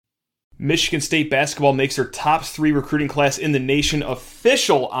Michigan State basketball makes their top 3 recruiting class in the nation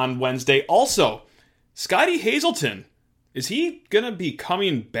official on Wednesday. Also, Scotty Hazelton, is he going to be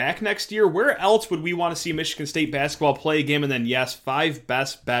coming back next year? Where else would we want to see Michigan State basketball play a game? And then, yes, 5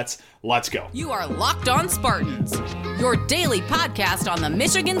 best bets. Let's go. You are Locked On Spartans, your daily podcast on the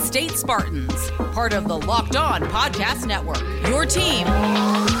Michigan State Spartans, part of the Locked On Podcast Network, your team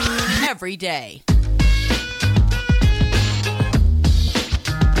every day.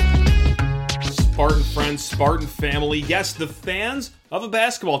 Spartan friends, Spartan family, yes, the fans of a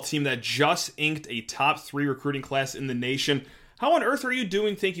basketball team that just inked a top 3 recruiting class in the nation. How on earth are you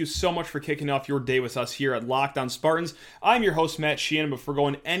doing? Thank you so much for kicking off your day with us here at Locked On Spartans. I'm your host, Matt Sheehan. Before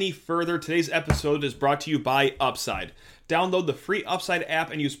going any further, today's episode is brought to you by Upside. Download the free Upside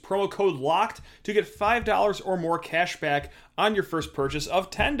app and use promo code LOCKED to get $5 or more cash back on your first purchase of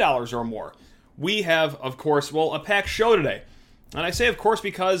 $10 or more. We have, of course, a packed show today. And I say, of course,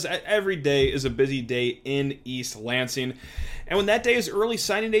 because every day is a busy day in East Lansing. And when that day is early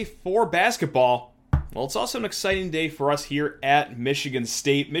signing day for basketball, it's also an exciting day for us here at Michigan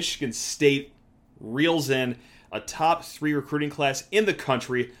State. Michigan State reels in a top 3 recruiting class in the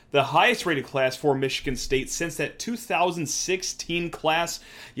country, the highest rated class for Michigan State since that 2016 class.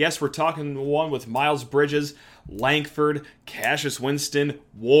 Yes, we're talking one with Miles Bridges, Langford, Cassius Winston,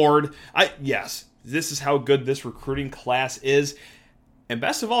 Ward. Yes. This is how good this recruiting class is. And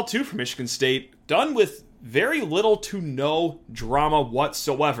best of all, too, for Michigan State, done with very little to no drama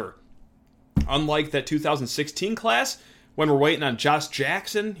whatsoever. Unlike that 2016 class, when we're waiting on Josh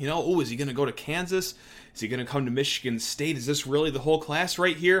Jackson, is he going to go to Kansas? Is he going to come to Michigan State? Is this really the whole class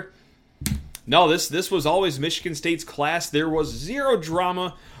right here? No, this was always Michigan State's class. There was zero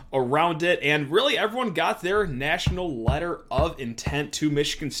drama around it, and really everyone got their national letter of intent to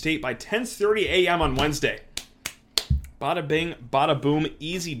Michigan State by 10:30 a.m. on Wednesday. Bada bing, bada boom,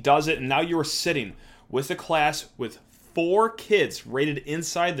 easy does it, and now you are sitting with a class with 4 kids rated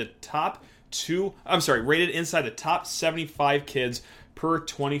inside the top 75 kids per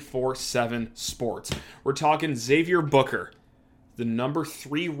 24/7 Sports. We're talking Xavier Booker, the number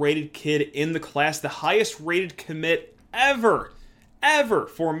 3 rated kid in the class, the highest rated commit ever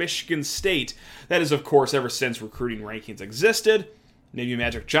for Michigan State. That is, of course, ever since recruiting rankings existed. Maybe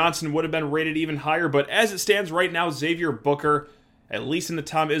Magic Johnson would have been rated even higher, but as it stands right now, Xavier Booker, at least in the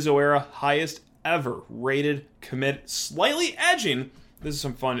Tom Izzo era, highest ever rated commit, slightly edging, this is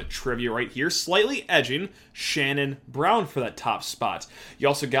some fun trivia right here, slightly edging Shannon Brown for that top spot. You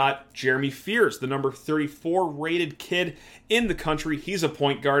also got Jeremy Fears, the number 34 rated kid in the country. He's a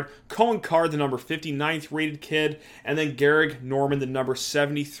point guard. Cohen Carr, the number 59th rated kid. And then Garrick Norman, the number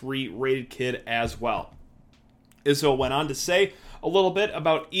 73 rated kid as well. Izzo went on to say a little bit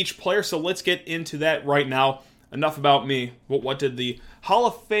about each player, so let's get into that right now. Enough about me. What did the Hall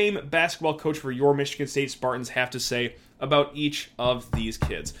of Fame basketball coach for your Michigan State Spartans have to say about each of these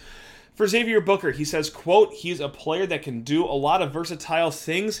kids? For Xavier Booker, he says, quote, he's a player that can do a lot of versatile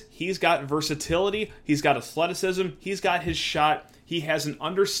things. He's got versatility. He's got athleticism. He's got his shot. He has an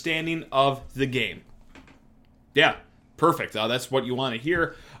understanding of the game. Yeah, perfect. That's what you want to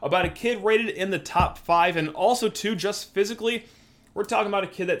hear about a kid rated in the top 5. And also, too, just physically, we're talking about a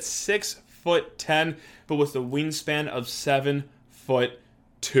kid that's 6'10", but with a wingspan of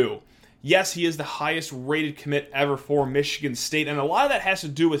 7'2". Yes, he is the highest rated commit ever for Michigan State, and a lot of that has to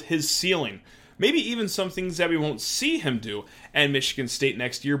do with his ceiling. Maybe even some things that we won't see him do at Michigan State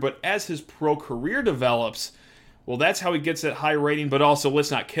next year, but as his pro career develops, that's how he gets that high rating, but also, let's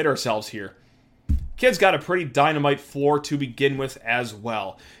not kid ourselves here. Kid's got a pretty dynamite floor to begin with as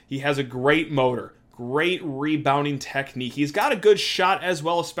well. He has a great motor, great rebounding technique. He's got a good shot as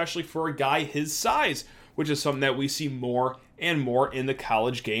well, especially for a guy his size, which is something that we see more and more in the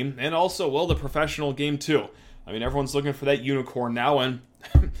college game, and also, the professional game too. I mean, everyone's looking for that unicorn now, and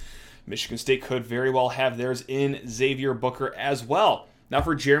Michigan State could very well have theirs in Xavier Booker as well. Now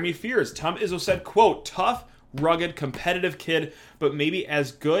for Jeremy Fears, Tom Izzo said, quote, tough, rugged, competitive kid, but maybe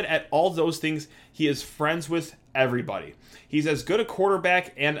as good at all those things, he is friends with everybody. He's as good a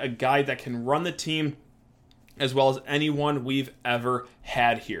quarterback and a guy that can run the team as well as anyone we've ever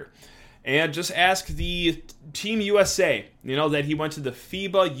had here. And just ask the Team USA, that he went to the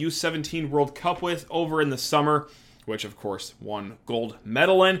FIBA U17 World Cup with over in the summer, which, of course, won gold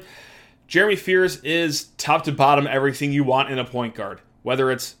medal in. Jeremy Fears is top to bottom everything you want in a point guard. Whether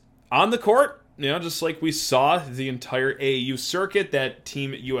it's on the court, just like we saw the entire AAU circuit, that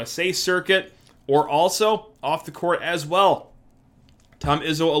Team USA circuit, or also off the court as well. Tom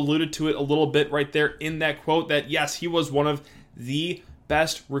Izzo alluded to it a little bit right there in that quote that, yes, he was one of the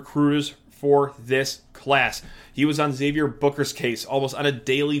best recruiters for this class. He was on Xavier Booker's case almost on a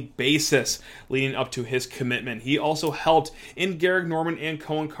daily basis leading up to his commitment. He also helped in Garrick Norman and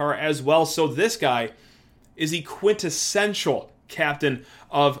Coen Carr as well. So this guy is the quintessential captain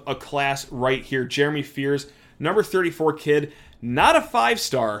of a class right here. Jeremy Fears, number 34 kid, not a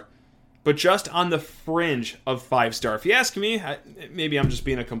 5-star, but just on the fringe of 5-star. If you ask me, maybe I'm just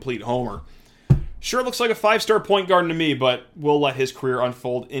being a complete homer. Sure looks like a 5-star point guard to me, but we'll let his career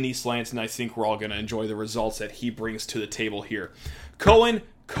unfold in East Lansing, and I think we're all going to enjoy the results that he brings to the table here. Coen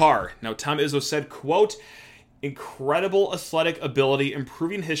Carr. Now, Tom Izzo said, quote, incredible athletic ability,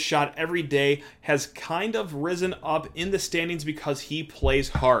 improving his shot every day, has kind of risen up in the standings because he plays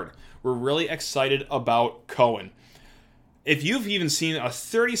hard. We're really excited about Coen. If you've even seen a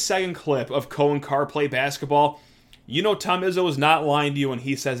 30-second clip of Coen Carr play basketball, you know Tom Izzo is not lying to you when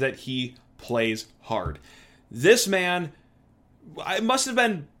he says that he plays hard. This man, I must have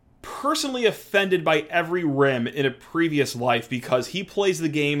been personally offended by every rim in a previous life because he plays the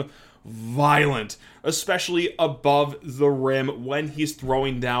game violent, especially above the rim when he's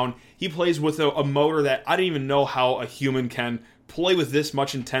throwing down. He plays with a motor that I don't even know how a human can play with this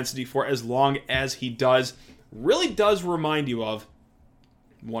much intensity for as long as he does. Really does remind you of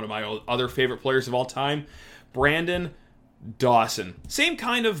one of my other favorite players of all time, Brandon Dawson. Same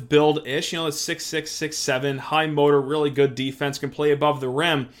kind of build-ish, it's 6'6", 6'7", high motor, really good defense, can play above the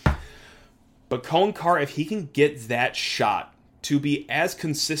rim. But Coen Carr, if he can get that shot to be as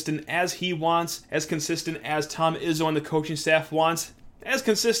consistent as he wants, as consistent as Tom Izzo and the coaching staff wants, as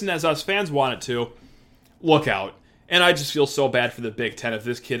consistent as us fans want it to, look out. And I just feel so bad for the Big Ten if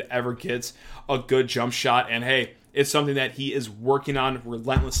this kid ever gets a good jump shot. And hey, it's something that he is working on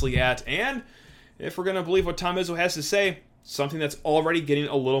relentlessly at. And if we're going to believe what Tom Izzo has to say, something that's already getting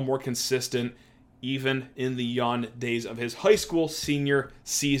a little more consistent even in the young days of his high school senior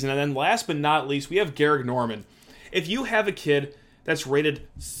season. And then last but not least, we have Garrick Norman. If you have a kid that's rated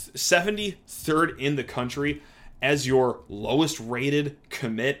 73rd in the country as your lowest rated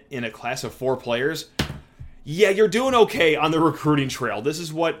commit in a class of 4 players, yeah, you're doing okay on the recruiting trail. This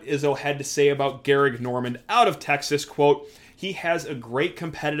is what Izzo had to say about Garrick Norman out of Texas. Quote, he has a great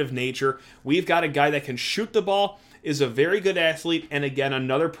competitive nature. We've got a guy that can shoot the ball, is a very good athlete, and again,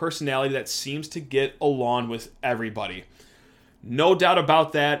 another personality that seems to get along with everybody. No doubt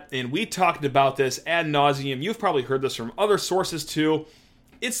about that, and we talked about this ad nauseum. You've probably heard this from other sources too.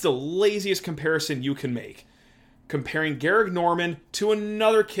 It's the laziest comparison you can make. Comparing Garrick Norman to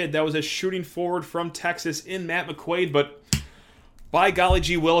another kid that was a shooting forward from Texas in Matt McQuaid, but by golly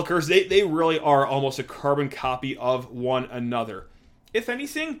gee willikers, they really are almost a carbon copy of one another. If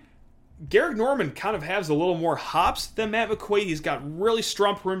anything, Garrick Norman kind of has a little more hops than Matt McQuaid. He's got really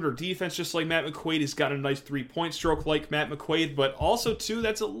strong perimeter defense just like Matt McQuaid. He's got a nice three-point stroke like Matt McQuaid, but also, too,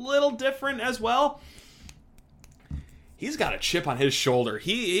 that's a little different as well. He's got a chip on his shoulder.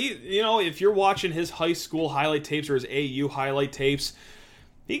 He if you're watching his high school highlight tapes or his AU highlight tapes,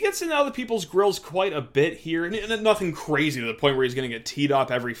 he gets into other people's grills quite a bit here. And nothing crazy to the point where he's going to get teed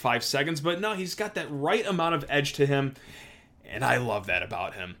up every 5 seconds, but no, he's got that right amount of edge to him, and I love that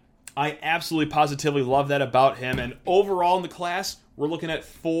about him. I absolutely positively love that about him. And overall in the class, we're looking at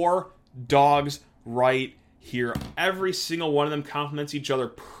 4 dogs right here. Every single one of them complements each other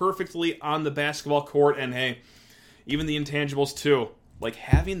perfectly on the basketball court. And hey, even the intangibles too. Like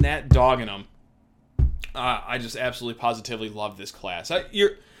having that dog in them. I just absolutely positively love this class.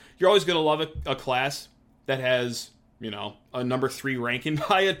 You're always going to love a class that has, a number 3 ranking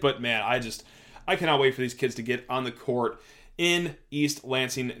by it. But man, I cannot wait for these kids to get on the court in East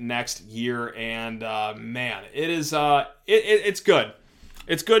Lansing next year, and man, it is it's good.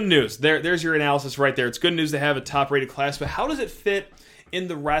 It's good news. There's your analysis right there. It's good news to have a top-rated class, but how does it fit in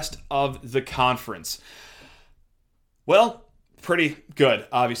the rest of the conference? Well, pretty good,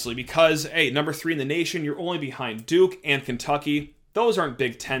 obviously, because hey, number 3 in the nation, you're only behind Duke and Kentucky. Those aren't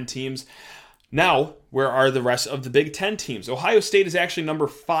Big Ten teams. Now, where are the rest of the Big Ten teams? Ohio State is actually number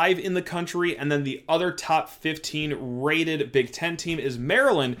 5 in the country, and then the other top 15 rated Big Ten team is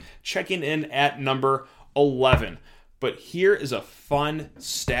Maryland, checking in at number 11. But here is a fun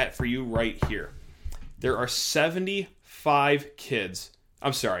stat for you right here. There are 75 kids.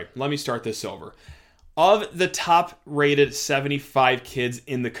 I'm sorry, let me start this over. Of the top rated 75 kids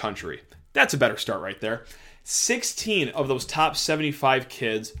in the country, that's a better start right there. 16 of those top 75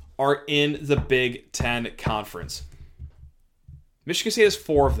 kids are in the Big Ten Conference. Michigan State has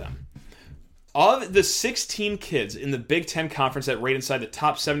 4 of them. Of the 16 kids in the Big Ten Conference that rate inside the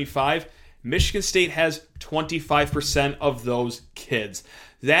top 75, Michigan State has 25% of those kids.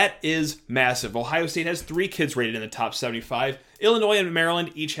 That is massive. Ohio State has 3 kids rated in the top 75. Illinois and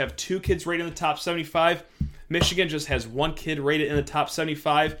Maryland each have 2 kids rated in the top 75. Michigan just has 1 kid rated in the top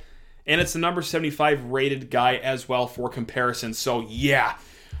 75. And it's the number 75 rated guy as well for comparison. So yeah,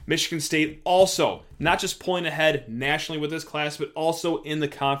 Michigan State also not just pulling ahead nationally with this class, but also in the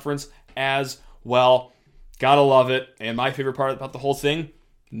conference as well. Gotta love it. And my favorite part about the whole thing,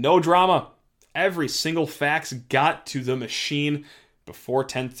 no drama. Every single fax got to the machine before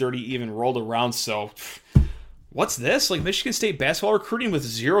 10:30 even rolled around. So what's this? Like Michigan State basketball recruiting with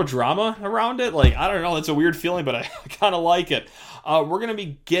zero drama around it? Like, I don't know. That's a weird feeling, but I kind of like it. We're going to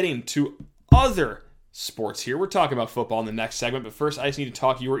be getting to other sports here. We're talking about football in the next segment, but first I just need to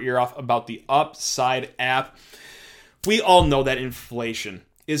talk your ear off about the Upside app. We all know that inflation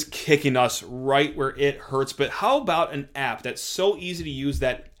is kicking us right where it hurts, but how about an app that's so easy to use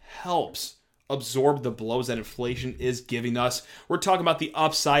that helps absorb the blows that inflation is giving us? We're talking about the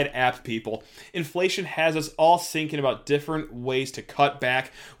Upside app, people. Inflation has us all thinking about different ways to cut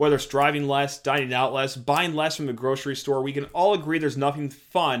back, whether it's driving less, dining out less, buying less from the grocery store. We can all agree there's nothing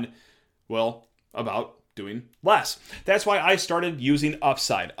fun, well, about doing less. That's why I started using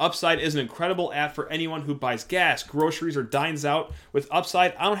Upside. Upside is an incredible app for anyone who buys gas, groceries, or dines out. With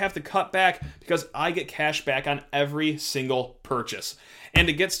Upside, I don't have to cut back because I get cash back on every single purchase. And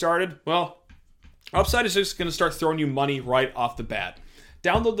to get started, well, Upside is just going to start throwing you money right off the bat.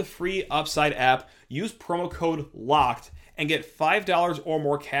 Download the free Upside app, use promo code LOCKED, and get $5 or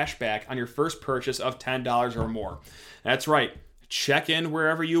more cash back on your first purchase of $10 or more. That's right. Check in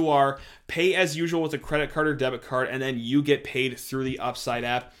wherever you are, pay as usual with a credit card or debit card, and then you get paid through the Upside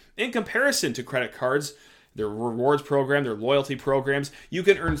app. In comparison to credit cards, their rewards program, their loyalty programs, you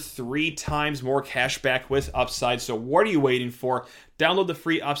can earn 3 times more cash back with Upside. So what are you waiting for? Download the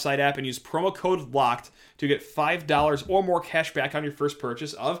free Upside app and use promo code LOCKED to get $5 or more cash back on your first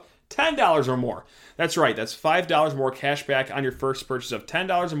purchase of $10 or more. That's right, that's $5 more cash back on your first purchase of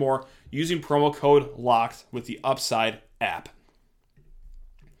 $10 or more using promo code LOCKED with the Upside app.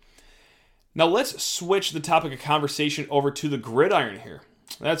 Now let's switch the topic of conversation over to the gridiron here.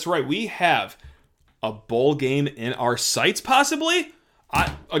 That's right, we have a bowl game in our sights, possibly.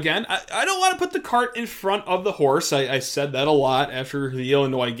 I don't want to put the cart in front of the horse. I said that a lot after the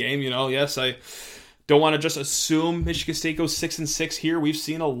Illinois game. Yes, I don't want to just assume Michigan State goes 6-6 here. We've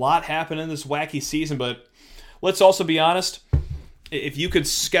seen a lot happen in this wacky season, but let's also be honest. If you could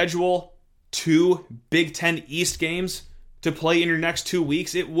schedule 2 Big Ten East games to play in your next 2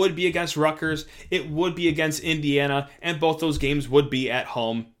 weeks, it would be against Rutgers, it would be against Indiana, and both those games would be at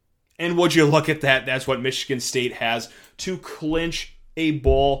home. And would you look at that? That's what Michigan State has to clinch a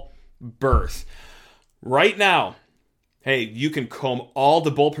bowl berth. Right now, hey, you can comb all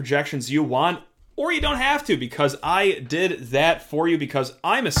the bowl projections you want, or you don't have to, because I did that for you because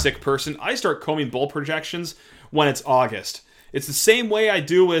I'm a sick person. I start combing bowl projections when it's August. It's the same way I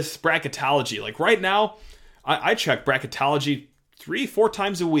do with bracketology. Like right now, I check bracketology 3-4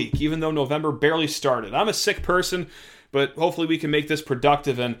 times a week, even though November barely started. I'm a sick person, but hopefully we can make this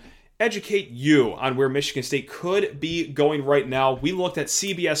productive and educate you on where Michigan State could be going right now. We looked at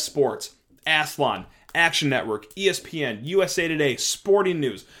CBS Sports, Athlon, Action Network, ESPN, USA Today, Sporting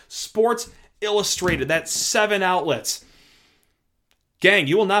News, Sports Illustrated. That's 7 outlets. Gang,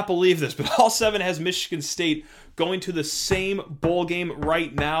 you will not believe this, but all 7 has Michigan State going to the same bowl game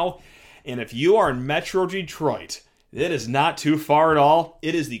right now. And if you are in Metro Detroit, it is not too far at all.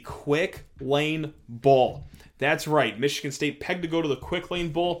 It is the Quick Lane Bowl. That's right, Michigan State pegged to go to the Quick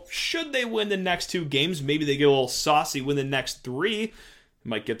Lane Bowl. Should they win the next 2 games, maybe they get a little saucy, win the next 3.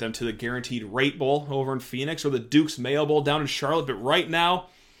 Might get them to the Guaranteed Rate Bowl over in Phoenix or the Duke's Mayo Bowl down in Charlotte. But right now,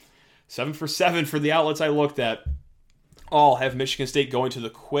 7 for 7 for the outlets I looked at. All have Michigan State going to the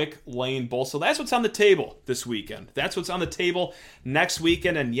Quick Lane Bowl. So that's what's on the table this weekend. That's what's on the table next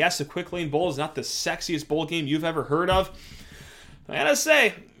weekend. And yes, the Quick Lane Bowl is not the sexiest bowl game you've ever heard of. I gotta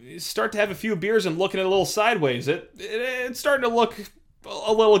say, you start to have a few beers and looking at it a little sideways. It's starting to look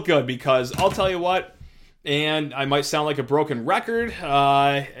a little good, because I'll tell you what, and I might sound like a broken record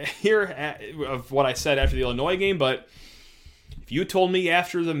here of what I said after the Illinois game, but if you told me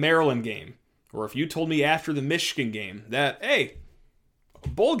after the Maryland game, or if you told me after the Michigan game that, hey, a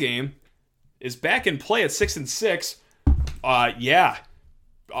bowl game is back in play at 6-6, yeah,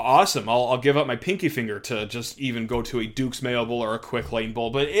 awesome. I'll give up my pinky finger to just even go to a Duke's Mayo Bowl or a Quick Lane Bowl.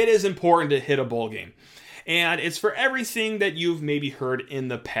 But it is important to hit a bowl game. And it's for everything that you've maybe heard in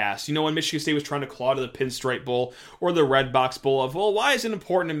the past. When Michigan State was trying to claw to the Pinstripe Bowl or the Red Box Bowl of, well, why is it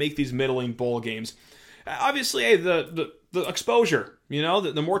important to make these middling bowl games? Obviously, hey, the exposure,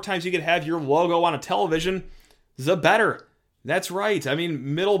 the more times you could have your logo on a television, the better. That's right. I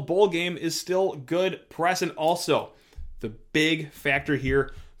mean, middle bowl game is still good press, and also the big factor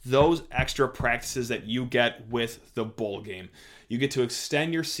here, those extra practices that you get with the bowl game. You get to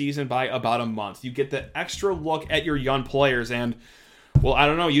extend your season by about a month. You get the extra look at your young players. And, well, I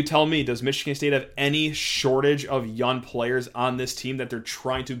don't know. You tell me, does Michigan State have any shortage of young players on this team that they're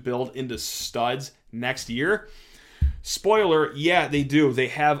trying to build into studs next year? Spoiler, yeah, they do. They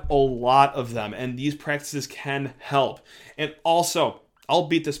have a lot of them, and these practices can help. And also, I'll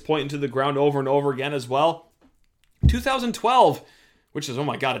beat this point into the ground over and over again as well. 2012, which is, oh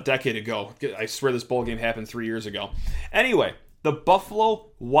my God, a decade ago. I swear this bowl game happened 3 years ago. Anyway, the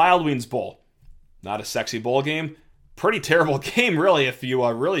Buffalo Wild Wings Bowl. Not a sexy bowl game. Pretty terrible game, really, if you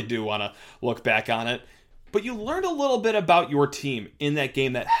really do want to look back on it. But you learned a little bit about your team in that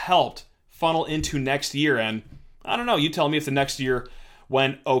game that helped funnel into next year. And I don't know, you tell me if the next year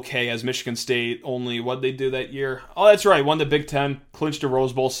went okay, as Michigan State only, what'd they do that year? Oh, that's right, won the Big Ten, clinched a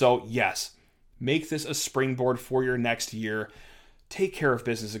Rose Bowl. So yes, make this a springboard for your next year. Take care of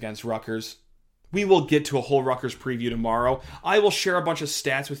business against Rutgers. We will get to a whole Rutgers preview tomorrow. I will share a bunch of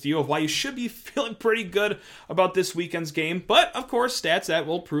stats with you of why you should be feeling pretty good about this weekend's game. But, of course, stats that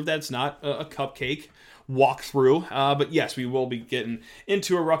will prove that it's not a cupcake walkthrough. But, yes, we will be getting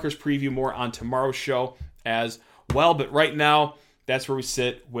into a Rutgers preview more on tomorrow's show as well. But right now, that's where we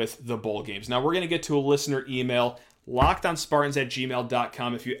sit with the bowl games. Now, we're going to get to a listener email,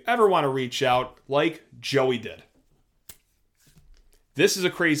 lockedonspartans@gmail.com, if you ever want to reach out like Joey did. This is a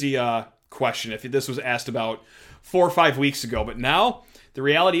crazy question if this was asked about 4 or 5 weeks ago. But now, the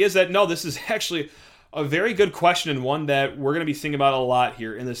reality is that, no, this is actually a very good question and one that we're going to be thinking about a lot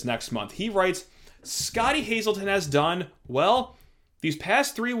here in this next month. He writes, Scotty Hazelton has done, well, these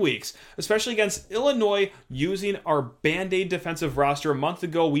past 3 weeks, especially against Illinois, using our Band-Aid defensive roster. A month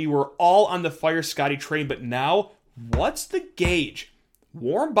ago, we were all on the fire Scotty train, but now, what's the gauge?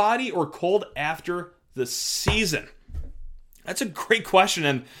 Warm body or cold after the season? That's a great question,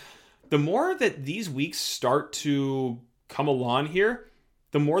 and the more that these weeks start to come along here,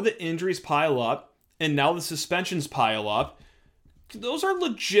 the more the injuries pile up, and now the suspensions pile up. Those are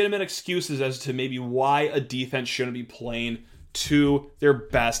legitimate excuses as to maybe why a defense shouldn't be playing to their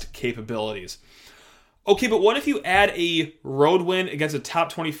best capabilities. Okay, but what if you add a road win against a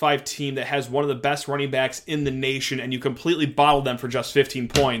top 25 team that has one of the best running backs in the nation and you completely bottle them for just 15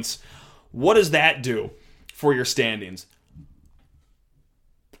 points? What does that do for your standings?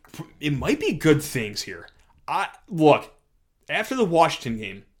 It might be good things here. Look, after the Washington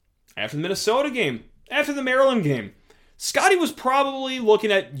game, after the Minnesota game, after the Maryland game, Scotty was probably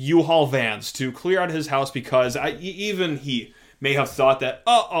looking at U-Haul vans to clear out his house because even he may have thought that,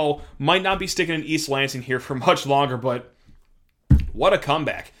 might not be sticking in East Lansing here for much longer, but what a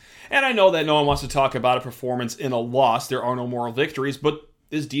comeback. And I know that no one wants to talk about a performance in a loss. There are no moral victories, but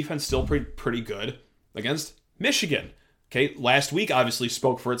this defense still pretty good against Michigan. Okay, last week obviously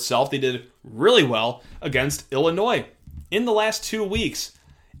spoke for itself. They did really well against Illinois. In the last 2 weeks,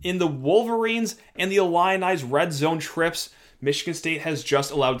 in the Wolverines and the Illini's red zone trips, Michigan State has just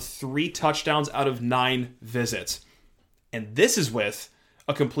allowed 3 touchdowns out of 9 visits. And this is with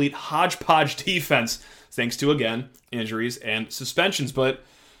a complete hodgepodge defense, thanks to, again, injuries and suspensions. But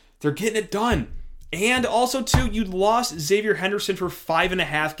they're getting it done. And also, too, you lost Xavier Henderson for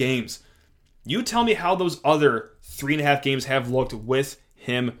 5.5 games. You tell me how those other 3.5 games have looked with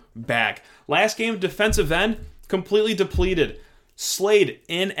him back. Last game, defensive end, completely depleted. Slade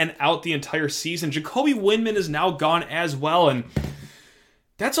in and out the entire season. Jacoby Windman is now gone as well, and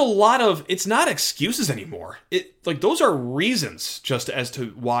that's a lot of, it's not excuses anymore. Those are reasons just as to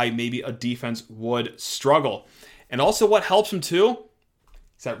why maybe a defense would struggle. And also what helps him too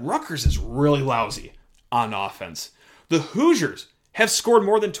is that Rutgers is really lousy on offense. The Hoosiers have scored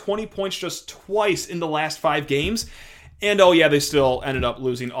more than 20 points just twice in the last 5 games. And they still ended up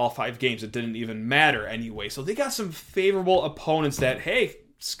losing all 5 games. It didn't even matter anyway. So they got some favorable opponents that, hey,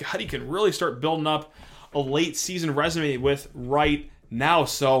 Scotty can really start building up a late season resume with right now.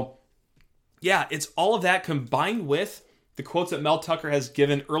 So, yeah, it's all of that combined with the quotes that Mel Tucker has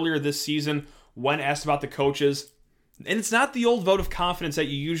given earlier this season when asked about the coaches. And it's not the old vote of confidence that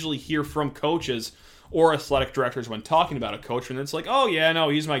you usually hear from coaches or athletic directors when talking about a coach. And it's like,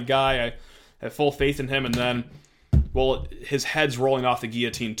 he's my guy. I have full faith in him. And then, his head's rolling off the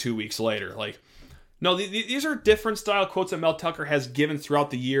guillotine 2 weeks later. These are different style quotes that Mel Tucker has given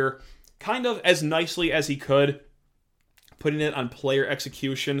throughout the year, kind of as nicely as he could, putting it on player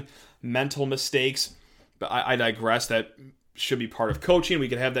execution, mental mistakes. But I digress. That should be part of coaching. We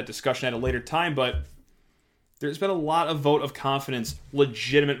could have that discussion at a later time, but there's been a lot of vote of confidence,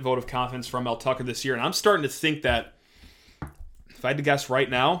 legitimate vote of confidence from Mel Tucker this year. And I'm starting to think that, if I had to guess right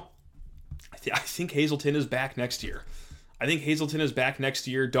now, I think Hazelton is back next year. I think Hazelton is back next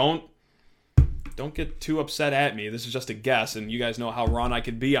year. Don't get too upset at me. This is just a guess, and you guys know how wrong I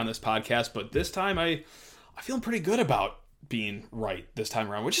could be on this podcast, but this time I'm feeling pretty good about being right this time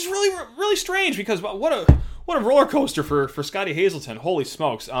around, which is really, really strange because what a roller coaster for Scotty Hazelton. Holy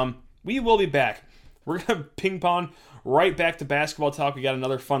smokes. We will be back. We're going to ping pong right back to basketball talk. We got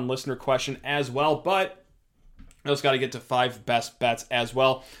another fun listener question as well, but I also got to get to 5 best bets as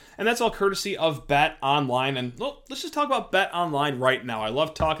well. And that's all courtesy of Bet Online. And let's just talk about Bet Online right now. I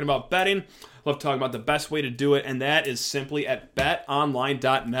love talking about betting. Love talking about the best way to do it, and that is simply at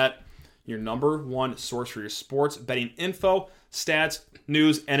betonline.net, your number one source for your sports betting info, stats,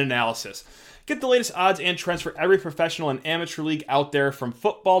 news, and analysis. Get the latest odds and trends for every professional and amateur league out there, from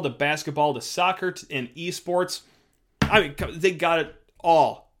football to basketball to soccer and esports. I mean, they got it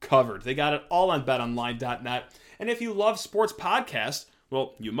all covered. They got it all on betonline.net. And if you love sports podcasts,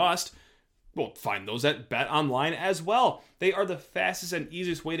 well, you must. Well, find those at BetOnline as well. They are the fastest and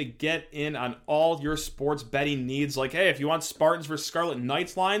easiest way to get in on all your sports betting needs. Like, hey, if you want Spartans versus Scarlet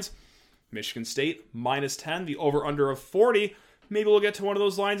Knights lines, Michigan State -10, the over-under of 40. Maybe we'll get to one of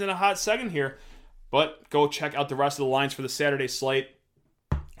those lines in a hot second here. But go check out the rest of the lines for the Saturday slate.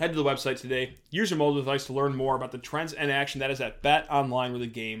 Head to the website today. Use your mobile device to learn more about the trends and action that is at BetOnline, where the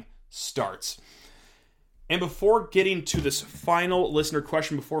game starts. And before getting to this final listener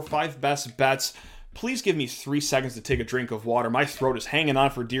question, before 5 best bets, please give me 3 seconds to take a drink of water. My throat is hanging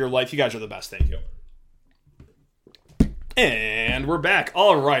on for dear life. You guys are the best. Thank you. And we're back.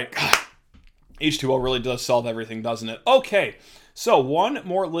 All right. God, H2O really does solve everything, doesn't it? Okay. So one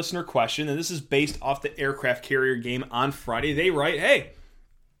more listener question, and this is based off the aircraft carrier game on Friday. They write, hey,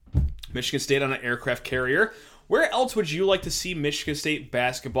 Michigan State on an aircraft carrier. Where else would you like to see Michigan State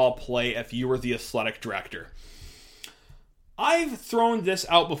basketball play if you were the athletic director? I've thrown this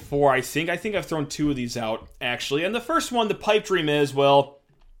out before, I think. I've thrown 2 of these out, actually. And the first one, the pipe dream is, well,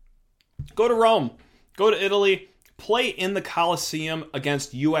 go to Rome. Go to Italy. Play in the Coliseum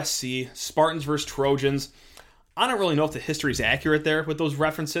against USC. Spartans versus Trojans. I don't really know if the history is accurate there with those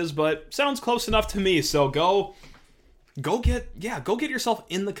references, but sounds close enough to me. So go get yourself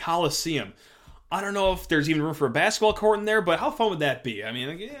in the Coliseum. I don't know if there's even room for a basketball court in there, but how fun would that be? I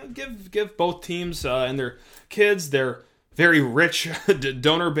mean, give both teams and their kids their very rich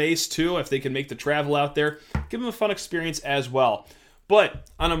donor base too, if they can make the travel out there. Give them a fun experience as well. But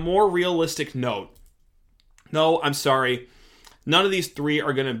on a more realistic note, no, I'm sorry, none of these 3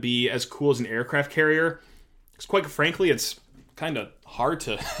 are going to be as cool as an aircraft carrier. Because quite frankly, it's kind of hard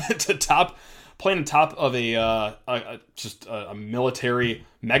to top playing on top of a military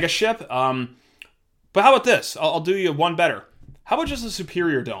megaship. But how about this? I'll do you one better. How about just a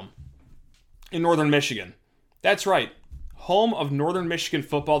Superior Dome in Northern Michigan? That's right. Home of Northern Michigan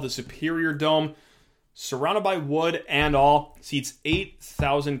football, the Superior Dome, surrounded by wood and all, seats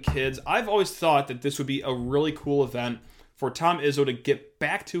 8,000 kids. I've always thought that this would be a really cool event for Tom Izzo to get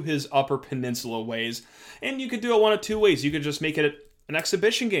back to his Upper Peninsula ways. And you could do it one of 2 ways. You could just make it an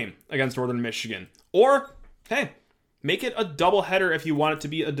exhibition game against Northern Michigan. Or, hey, make it a doubleheader if you want it to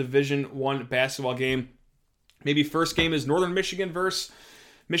be a Division I basketball game. Maybe first game is Northern Michigan versus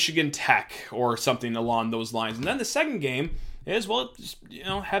Michigan Tech or something along those lines. And then the second game is, well, just,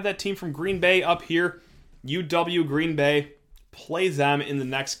 have that team from Green Bay up here, UW Green Bay, play them in the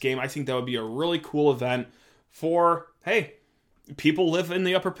next game. I think that would be a really cool event for, hey, people live in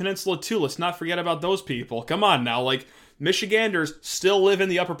the Upper Peninsula too. Let's not forget about those people. Come on now, like, Michiganders still live in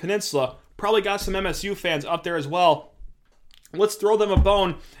the Upper Peninsula. Probably got some MSU fans up there as well. Let's throw them a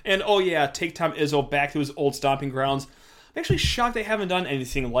bone. And, oh yeah, take Tom Izzo back to his old stomping grounds. I'm actually shocked they haven't done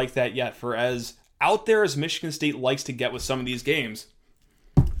anything like that yet, for as out there as Michigan State likes to get with some of these games.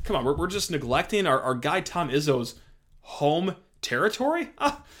 Come on, we're just neglecting our guy Tom Izzo's home territory?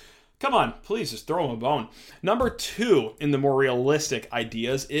 Come on, please just throw him a bone. Number 2 in the more realistic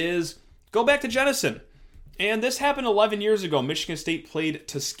ideas is go back to Jenison. And this happened 11 years ago. Michigan State played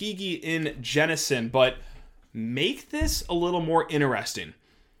Tuskegee in Jenison, but make this a little more interesting.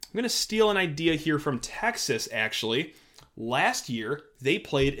 I'm going to steal an idea here from Texas, actually. Last year, they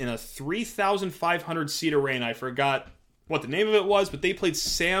played in a 3,500-seat arena. I forgot what the name of it was, but they played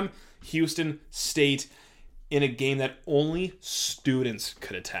Sam Houston State in a game that only students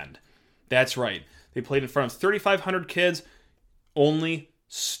could attend. That's right. They played in front of 3,500 kids, only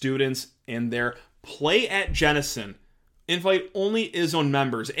students in there. Play at Jenison. Invite only Izzone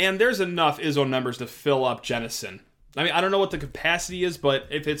members. And there's enough Izzone members to fill up Jenison. I mean, I don't know what the capacity is, but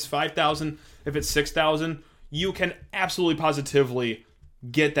if it's 5,000, if it's 6,000, you can absolutely positively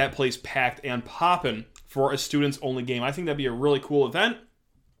get that place packed and popping for a students-only game. I think that'd be a really cool event.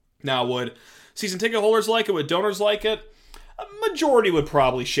 Now, would season ticket holders like it? Would donors like it? A majority would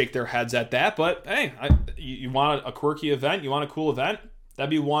probably shake their heads at that, but hey, you want a quirky event, you want a cool event, that'd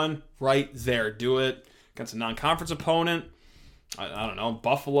be one right there. Do it against a non-conference opponent. I don't know,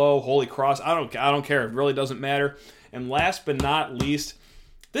 Buffalo, Holy Cross, I don't care. It really doesn't matter. And last but not least,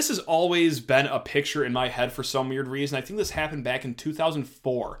 this has always been a picture in my head for some weird reason. I think this happened back in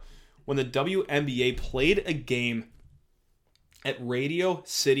 2004 when the WNBA played a game at Radio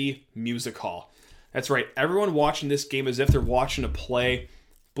City Music Hall. That's right, everyone watching this game as if they're watching a play.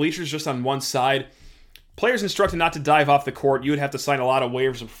 Bleachers just on one side. Players instructed not to dive off the court. You would have to sign a lot of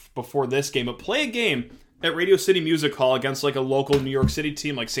waivers before this game, but play a game at Radio City Music Hall against like a local New York City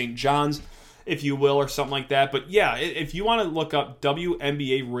team like St. John's, if you will, or something like that. But yeah, if you want to look up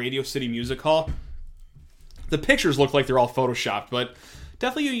WNBA Radio City Music Hall, the pictures look like they're all photoshopped, but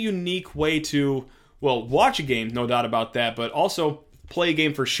definitely a unique way to, well, watch a game, no doubt about that, but also play a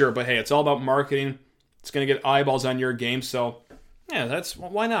game for sure. But hey, it's all about marketing. It's going to get eyeballs on your game, so yeah,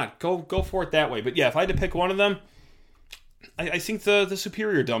 why not? Go for it that way. But yeah, if I had to pick one of them, I think the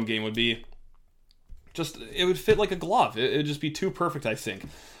Superior Dome game would be it would fit like a glove. It would just be too perfect, I think.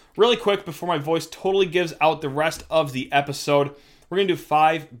 Really quick, before my voice totally gives out the rest of the episode, we're going to do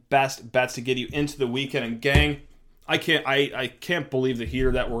 5 best bets to get you into the weekend. And gang, I can't believe the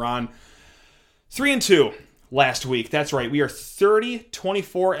heater that we're on. 3-2 last week. That's right. We are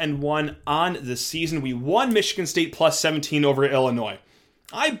 30-24-1 on the season. We won Michigan State plus 17 over Illinois.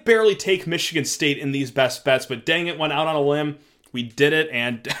 I barely take Michigan State in these best bets, but dang it, went out on a limb. We did it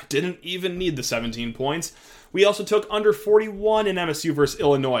and didn't even need the 17 points. We also took under 41 in MSU versus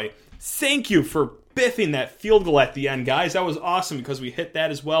Illinois. Thank you for biffing that field goal at the end, guys. That was awesome because we hit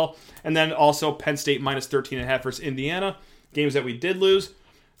that as well. And then also Penn State minus 13.5 versus Indiana. Games that we did lose.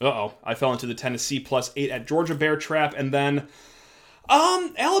 I fell into the Tennessee plus 8 at Georgia Bear Trap. And then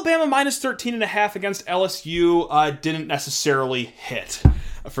Alabama minus 13.5 against LSU didn't necessarily hit,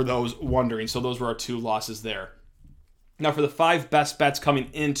 for those wondering. So those were our 2 losses there. Now for the 5 best bets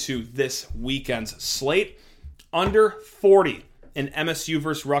coming into this weekend's slate, under 40 in MSU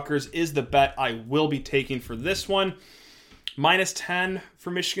versus Rutgers is the bet I will be taking for this one. Minus 10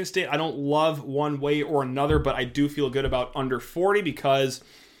 for Michigan State. I don't love one way or another, but I do feel good about under 40 because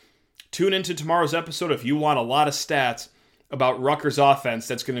tune into tomorrow's episode if you want a lot of stats about Rutgers offense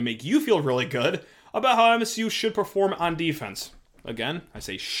that's going to make you feel really good about how MSU should perform on defense. Again, I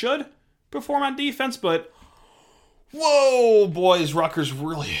say should perform on defense, but whoa, boys, Rutgers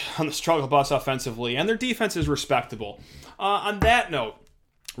really on the struggle bus offensively, and their defense is respectable. On that note,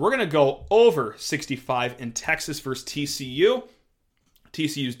 we're going to go over 65 in Texas versus TCU.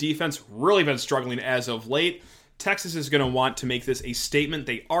 TCU's defense really been struggling as of late. Texas is going to want to make this a statement.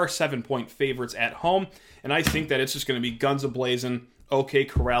 They are 7-point favorites at home, and I think that it's just going to be guns a-blazing, OK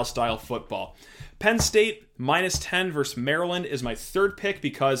Corral-style football. Penn State minus 10 versus Maryland is my third pick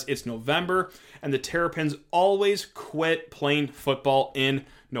because it's November, and the Terrapins always quit playing football in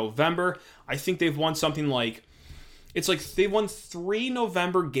November. I think they've won something like, they've won 3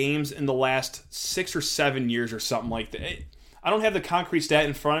 November games in the last 6 or 7 years or something like that. I don't have the concrete stat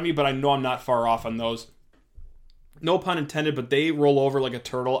in front of me, but I know I'm not far off on those. No pun intended, but they roll over like a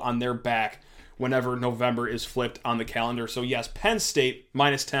turtle on their back whenever November is flipped on the calendar. So yes, Penn State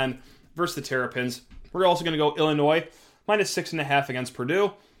minus 10 versus the Terrapins. We're also going to go Illinois minus 6.5 against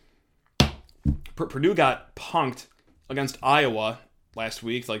Purdue. Purdue got punked against Iowa last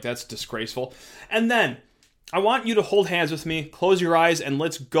week. That's disgraceful. And then I want you to hold hands with me, close your eyes, and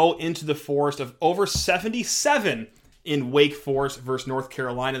let's go into the forest of over 77 in Wake Forest versus North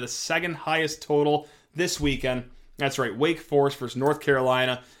Carolina, the second highest total this weekend. That's right, Wake Forest versus North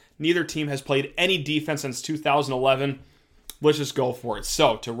Carolina. Neither team has played any defense since 2011. Let's just go for it.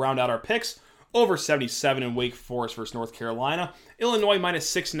 So, to round out our picks, over 77 in Wake Forest versus North Carolina. Illinois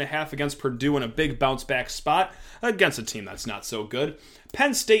minus 6.5 against Purdue in a big bounce back spot against a team that's not so good.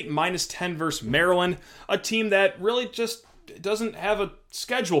 Penn State minus 10 versus Maryland, a team that really just doesn't have a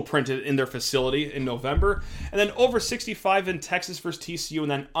schedule printed in their facility in November. And then over 65 in Texas versus TCU,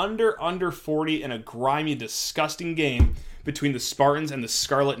 and then under 40 in a grimy, disgusting game between the Spartans and the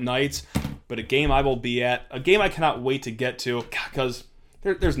Scarlet Knights. But a game I will be at, a game I cannot wait to get to, because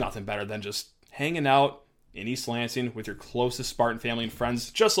there's nothing better than just hanging out in East Lansing with your closest Spartan family and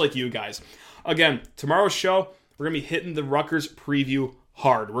friends, just like you guys. Again, tomorrow's show, we're going to be hitting the Rutgers preview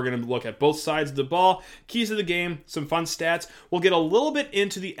hard. We're going to look at both sides of the ball, keys of the game, some fun stats. We'll get a little bit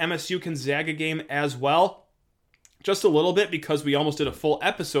into the MSU-Gonzaga game as well. Just a little bit, because we almost did a full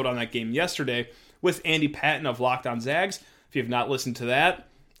episode on that game yesterday with Andy Patton of Locked On Zags. If you have not listened to that,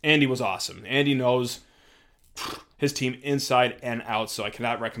 Andy was awesome. Andy knows his team inside and out, so I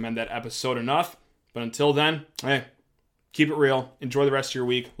cannot recommend that episode enough. But until then, hey, Keep it real. Enjoy the rest of your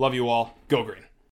week. Love you all. Go Green.